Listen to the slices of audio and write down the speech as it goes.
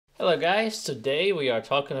Hello guys, today we are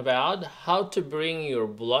talking about how to bring your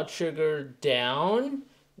blood sugar down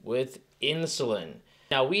with insulin.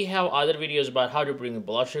 Now we have other videos about how to bring the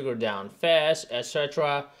blood sugar down fast,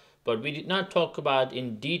 etc. But we did not talk about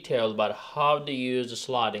in detail about how to use the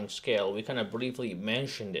sliding scale. We kind of briefly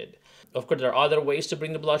mentioned it. Of course, there are other ways to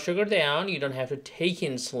bring the blood sugar down. You don't have to take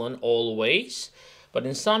insulin always. But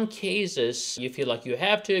in some cases, you feel like you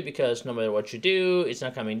have to because no matter what you do, it's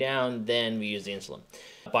not coming down, then we use the insulin.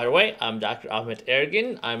 By the way, I'm Dr.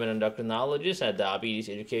 Ergin. I'm an endocrinologist and diabetes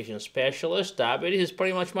education specialist. Diabetes is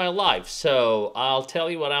pretty much my life, so I'll tell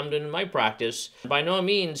you what I'm doing in my practice. By no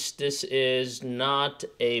means, this is not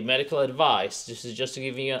a medical advice. This is just to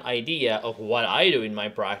give you an idea of what I do in my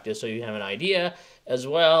practice, so you have an idea as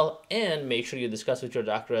well, and make sure you discuss with your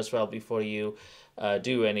doctor as well before you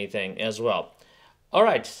do anything as well. All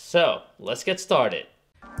right, so let's get started.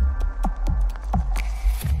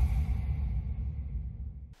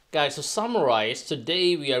 Guys, to summarize,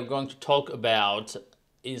 today we are going to talk about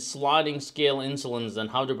sliding scale insulins and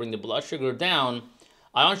how to bring the blood sugar down.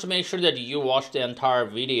 I want to make sure that you watch the entire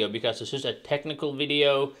video because this is a technical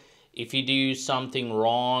video. If you do something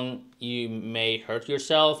wrong, you may hurt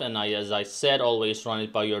yourself, and as I said, always run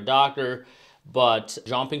it by your doctor. But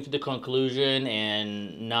jumping to the conclusion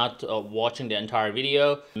and not watching the entire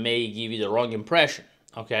video may give you the wrong impression,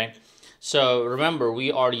 okay? So remember,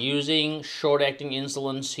 we are using short-acting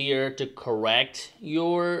insulins here to correct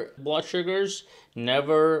your blood sugars,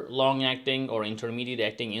 never long-acting or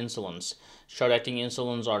intermediate-acting insulins. Short-acting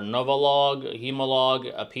insulins are Novolog,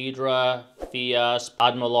 Humalog, Apidra, Fias,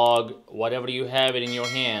 Admelog, whatever you have it in your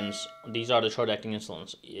hands, these are the short-acting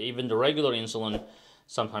insulins. Even the regular insulin,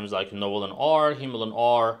 sometimes like Novolin R, Humalin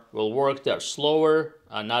R will work. They're slower,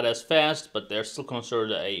 not as fast, but they're still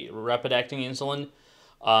considered a rapid-acting insulin.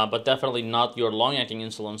 But definitely not your long-acting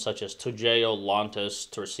insulin such as Toujeo, Lantus,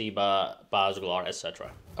 Tresiba, Basaglar,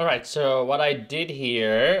 etc. Alright, so what I did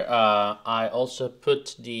here, I also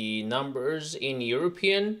put the numbers in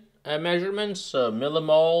European measurements, so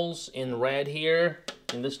millimoles in red here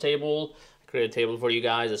in this table. I created a table for you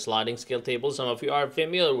guys, a sliding scale table. Some of you are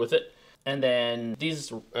familiar with it. And then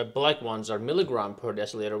these black ones are milligram per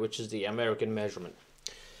deciliter, which is the American measurement.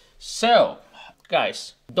 So,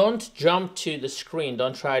 guys, don't jump to the screen.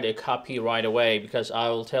 Don't try to copy right away because I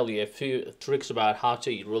will tell you a few tricks about how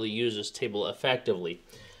to really use this table effectively.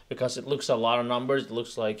 Because it looks a lot of numbers. It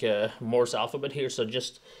looks like Morse alphabet here. So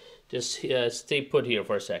just stay put here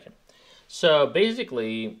for a second. So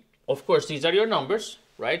basically, of course, these are your numbers,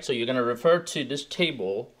 right? So you're going to refer to this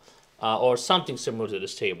table or something similar to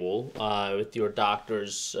this table with your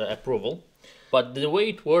doctor's approval. But the way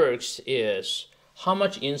it works is how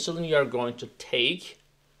much insulin you are going to take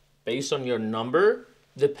based on your number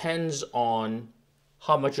depends on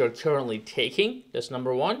how much you're currently taking. That's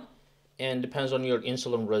number one. And depends on your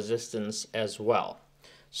insulin resistance as well.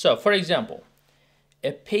 So, for example,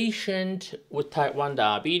 a patient with type 1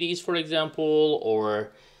 diabetes, for example, or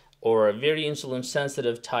a very insulin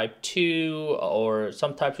sensitive type 2, or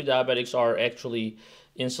some type 2 diabetics are actually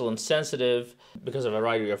insulin sensitive because of a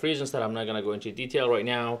variety of reasons that I'm not going to go into detail right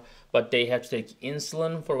now, but they have to take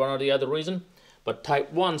insulin for one or the other reason. But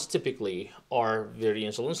type 1s typically are very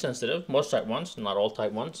insulin sensitive, most type 1s, not all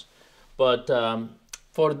type 1s. But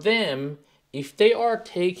for them, if they are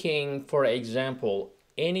taking, for example,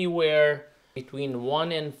 anywhere between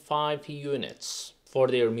 1 and 5 units for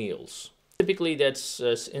their meals, typically that's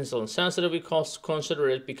insulin sensitive, we consider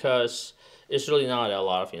it because it's really not a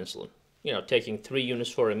lot of insulin. You know, taking 3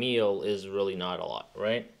 units for a meal is really not a lot,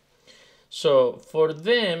 right? So for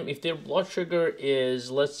them, if their blood sugar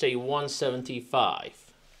is, let's say,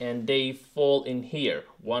 175, and they fall in here,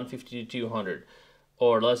 150 to 200,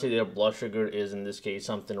 or let's say their blood sugar is, in this case,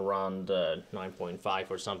 something around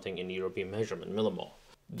 9.5 or something in European measurement, millimole,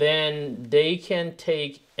 then they can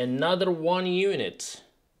take another 1 unit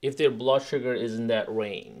if their blood sugar is in that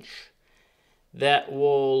range. That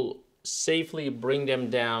will safely bring them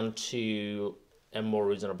down to a more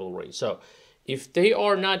reasonable rate. So if they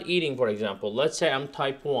are not eating, for example, let's say I'm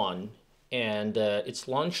type 1 and it's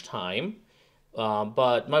lunchtime,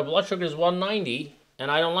 but my blood sugar is 190 and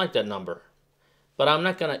I don't like that number, but I'm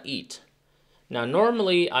not gonna eat. Now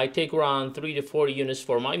normally I take around 3 to 4 units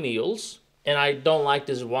for my meals and I don't like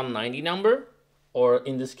this 190 number, or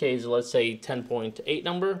in this case, let's say 10.8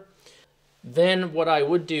 number, then what I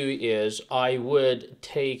would do is I would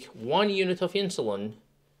take 1 unit of insulin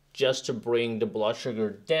just to bring the blood sugar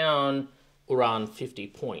down around 50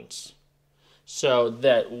 points. So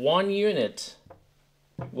that 1 unit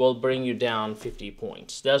will bring you down 50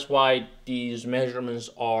 points. That's why these measurements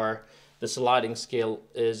are, the sliding scale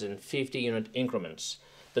is in 50 unit increments.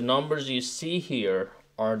 the numbers you see here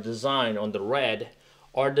are designed, on the red,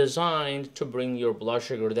 are designed to bring your blood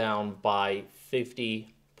sugar down by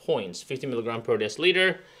 50 points, 50 milligram per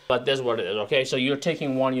deciliter, but that's what it is, okay? So you're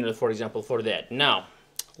taking 1 unit, for example, for that. Now,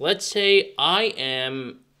 let's say I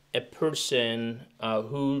am a person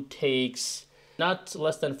who takes not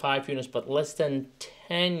less than 5 units, but less than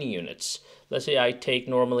 10 units. Let's say I take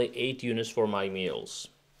normally 8 units for my meals,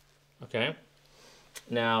 okay?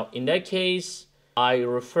 Now, in that case, I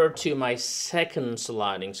refer to my second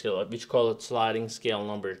sliding scale, which call it sliding scale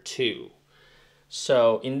number 2.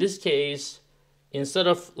 So in this case, instead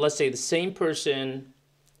of, let's say, the same person,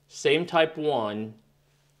 same type 1,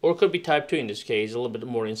 or it could be type 2 in this case, a little bit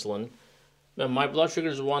more insulin, but my blood sugar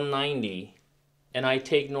is 190, and I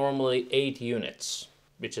take normally 8 units,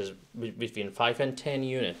 which is between 5 and 10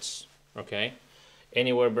 units, okay?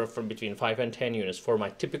 Anywhere from between 5 and 10 units. For my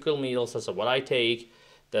typical meals, that's what I take,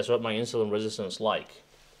 that's what my insulin resistance is like.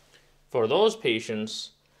 For those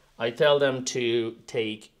patients, I tell them to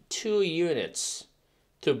take 2 units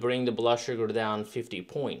to bring the blood sugar down 50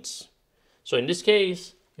 points. So in this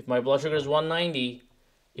case, if my blood sugar is 190,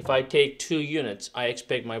 if I take 2 units, I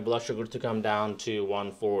expect my blood sugar to come down to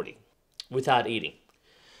 140 without eating.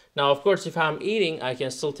 Now, of course, if I'm eating, I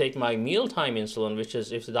can still take my mealtime insulin, which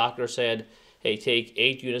is if the doctor said, hey, take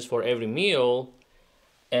 8 units for every meal,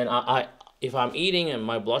 and if I'm eating and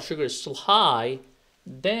my blood sugar is still high,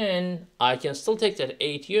 then I can still take that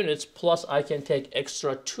 8 units, plus I can take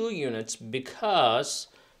extra 2 units because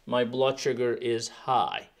my blood sugar is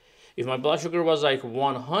high. If my blood sugar was like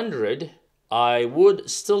 100, I would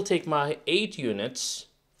still take my 8 units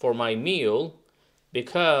for my meal,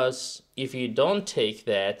 because if you don't take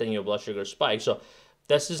that, then your blood sugar spikes. So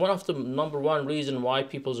this is one of the #1 reason why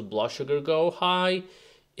people's blood sugar go high,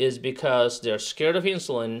 is because they're scared of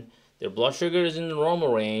insulin, their blood sugar is in the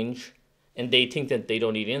normal range, and they think that they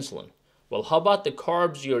don't need insulin. Well, how about the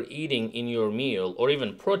carbs you're eating in your meal, or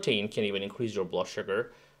even protein can even increase your blood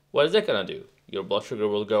sugar? What is that gonna do? Your blood sugar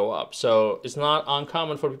will go up. So it's not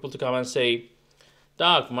uncommon for people to come and say,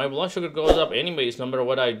 Doc, my blood sugar goes up anyways, no matter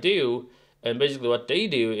what I do. And basically what they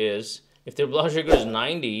do is, if their blood sugar is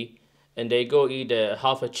 90 and they go eat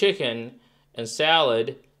half a chicken and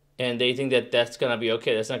salad, and they think that that's gonna be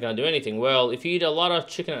okay, that's not gonna do anything. Well, if you eat a lot of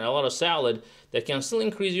chicken and a lot of salad, that can still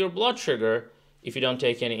increase your blood sugar if you don't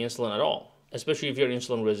take any insulin at all, especially if you're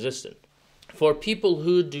insulin resistant. For people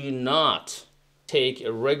who do not take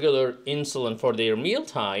a regular insulin for their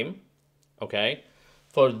mealtime, okay,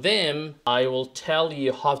 for them, I will tell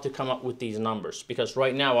you how to come up with these numbers, because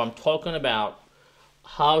right now I'm talking about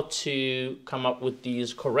how to come up with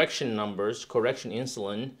these correction numbers, correction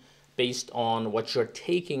insulin, based on what you're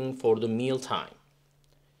taking for the mealtime.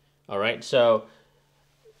 All right, so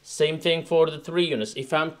same thing for the 3 units.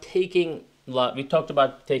 If I'm taking, we talked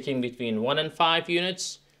about taking between 1 and 5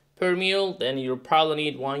 units per meal, then you'll probably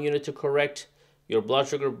need 1 unit to correct your blood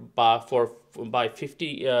sugar by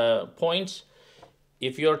 50 points.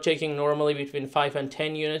 If you're taking normally between 5 and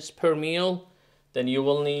 10 units per meal, then you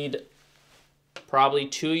will need probably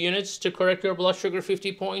 2 units to correct your blood sugar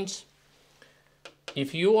 50 points.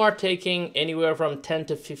 If you are taking anywhere from 10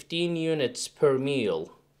 to 15 units per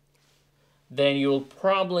meal, then you'll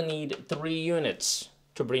probably need 3 units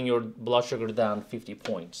to bring your blood sugar down 50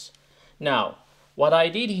 points. Now, what I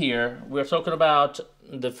did here, we're talking about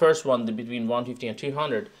the first one, between 150 and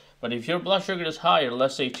 200. But if your blood sugar is higher,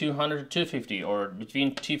 let's say 200 to 250, or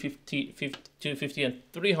between 250 and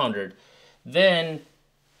 300, then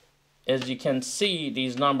as you can see,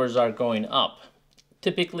 these numbers are going up.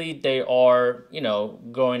 Typically, they are,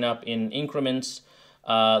 going up in increments.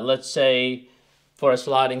 Let's say for a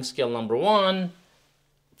sliding scale #1,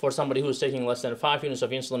 for somebody who's taking less than 5 units of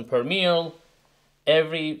insulin per meal,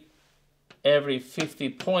 every 50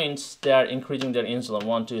 points, they are increasing their insulin,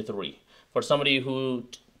 1, 2, 3. For somebody who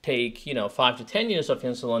take 5 to 10 units of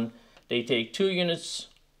insulin, they take 2 units.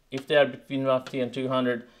 If they are between 50 and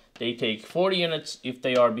 200, they take 40 units. If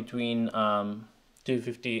they are between 200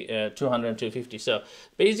 and 250. So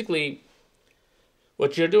basically,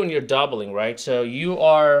 what you're doing, you're doubling, right? So you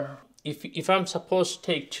are, if I'm supposed to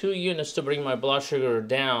take 2 units to bring my blood sugar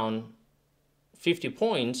down 50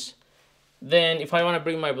 points, then if I want to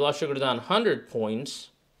bring my blood sugar down 100 points,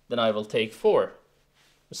 then I will take 4.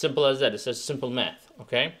 As simple as that. It's just simple math,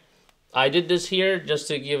 okay? I did this here just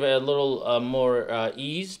to give a little more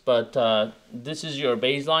ease, but this is your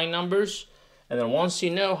baseline numbers. And then once you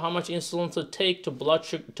know how much insulin to take to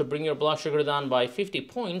bring your blood sugar down by 50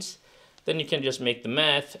 points, then you can just make the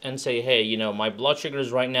math and say, hey, my blood sugar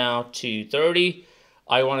is right now 230.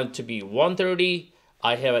 I want it to be 130.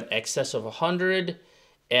 I have an excess of 100.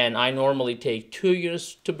 and I normally take 2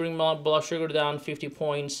 units to bring my blood sugar down 50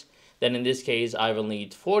 points, then in this case I will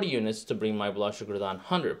need 40 units to bring my blood sugar down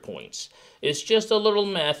 100 points. It's just a little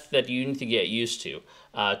math that you need to get used to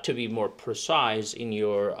be more precise in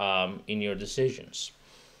your decisions.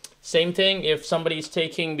 Same thing if somebody's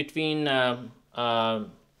taking between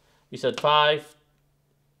we said 1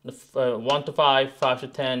 to 5, 5 to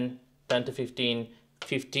 10, 10 to 15,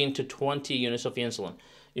 15 to 20 units of insulin.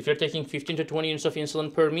 If you're taking 15 to 20 units of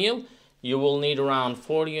insulin per meal, you will need around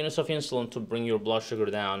 40 units of insulin to bring your blood sugar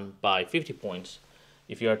down by 50 points.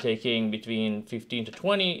 If you are taking between 15 to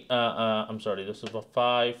 20, this is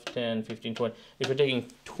 5, 10, 15, 20. If you're taking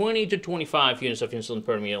 20 to 25 units of insulin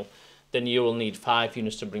per meal, then you will need 5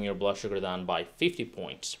 units to bring your blood sugar down by 50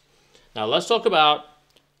 points. Now let's talk about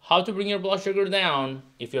how to bring your blood sugar down.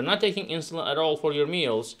 If you're not taking insulin at all for your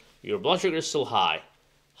meals, your blood sugar is still high.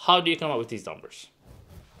 How do you come up with these numbers?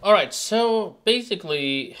 Alright, so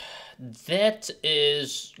basically that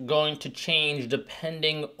is going to change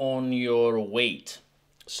depending on your weight.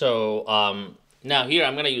 So now here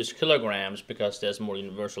I'm going to use kilograms because there's more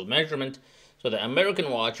universal measurement. So the American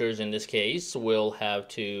watchers in this case will have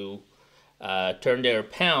to turn their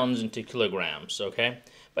pounds into kilograms, okay?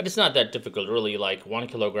 But it's not that difficult really. Like 1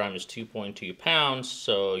 kilogram is 2.2 pounds,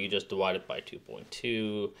 so you just divide it by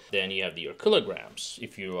 2.2, then you have your kilograms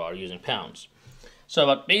if you are using pounds. So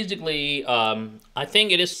but basically I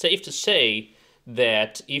think it is safe to say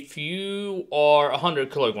that if you are 100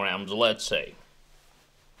 kilograms, let's say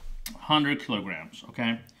 100 kilograms,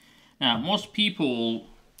 okay? Now most people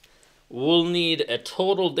will need a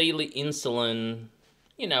total daily insulin,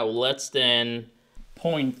 you know, less than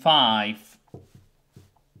 0.5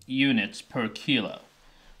 units per kilo.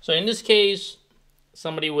 So in this case,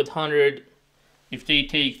 somebody with 100, if they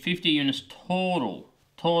take 50 units total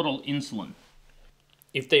insulin,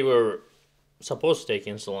 if they were supposed to take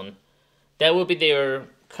insulin, that would be their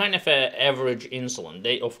kind of an average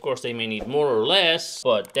insulin. Of course, they may need more or less,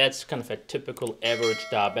 but that's kind of a typical average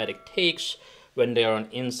diabetic takes when they are on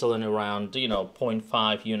insulin around, you know,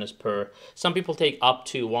 0.5 units per. Some people take up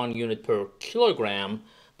to 1 unit per kilogram,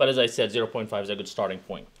 but as I said, 0.5 is a good starting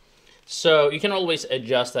point. So you can always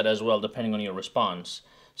adjust that as well depending on your response.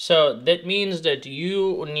 So that means that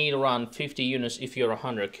you need around 50 units if you're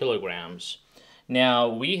 100 kilograms. Now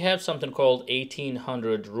we have something called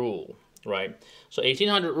 1800 rule, right? So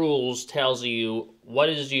 1800 rules tells you what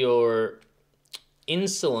is your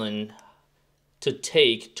insulin to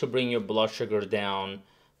take to bring your blood sugar down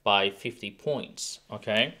by 50 points,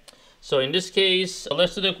 okay? So in this case,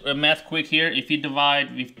 let's do the math quick here. If you divide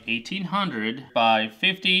 1800 by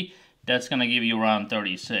 50, that's gonna give you around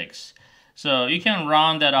 36. So you can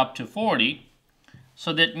round that up to 40.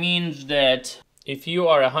 So that means that if you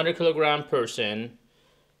are a 100 kilogram person,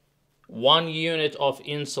 1 unit of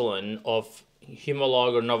insulin of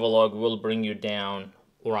Humalog or Novolog will bring you down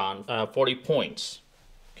around 40 points,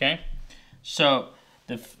 okay? So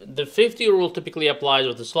the 50 rule typically applies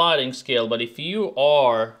with the sliding scale, but if you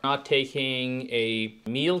are not taking a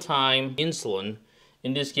mealtime insulin,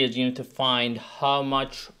 in this case you need to find how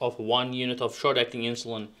much of 1 unit of short-acting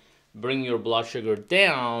insulin bring your blood sugar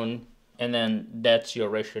down, and then that's your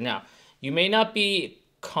ratio. Now, you may not be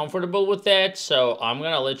comfortable with that, so I'm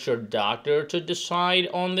gonna let your doctor to decide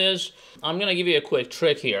on this. I'm gonna give you a quick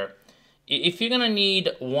trick here. If you're gonna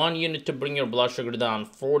need 1 unit to bring your blood sugar down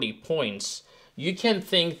 40 points, you can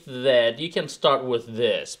think that you can start with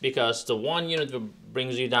this, because the 1 unit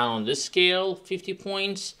brings you down on this scale 50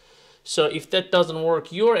 points. So if that doesn't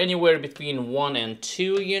work, you're anywhere between 1 and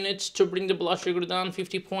 2 units to bring the blood sugar down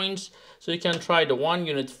 50 points. So you can try the 1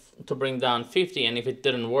 unit to bring down 50, and if it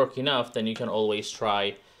didn't work enough, then you can always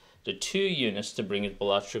try the 2 units to bring your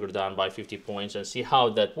blood sugar down by 50 points and see how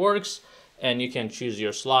that works. And you can choose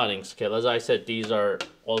your sliding scale. As I said, these are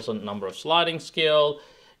also a number of sliding scale.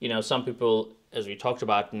 You know, some people, as we talked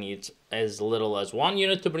about, need as little as 1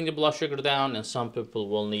 unit to bring the blood sugar down, and some people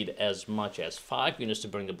will need as much as 5 units to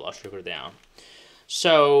bring the blood sugar down.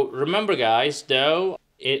 So remember guys, though,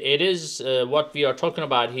 it is what we are talking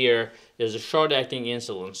about here is a short-acting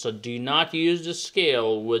insulin. So do not use the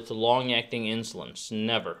scale with long-acting insulins,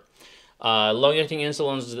 never. Long-acting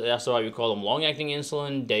insulins, that's why we call them long-acting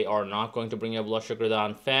insulin. They are not going to bring your blood sugar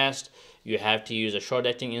down fast. You have to use a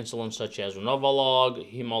short-acting insulin such as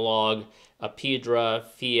Novolog, Humalog, Apidra,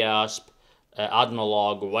 Fiasp,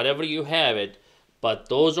 Adnalog, whatever you have it. But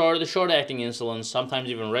those are the short-acting insulins. Sometimes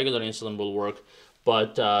even regular insulin will work,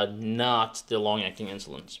 but not the long-acting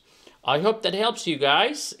insulins. I hope that helps you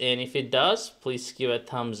guys, and if it does, please give a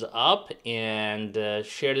thumbs up and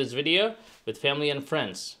share this video with family and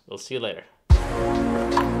friends. We'll see you later.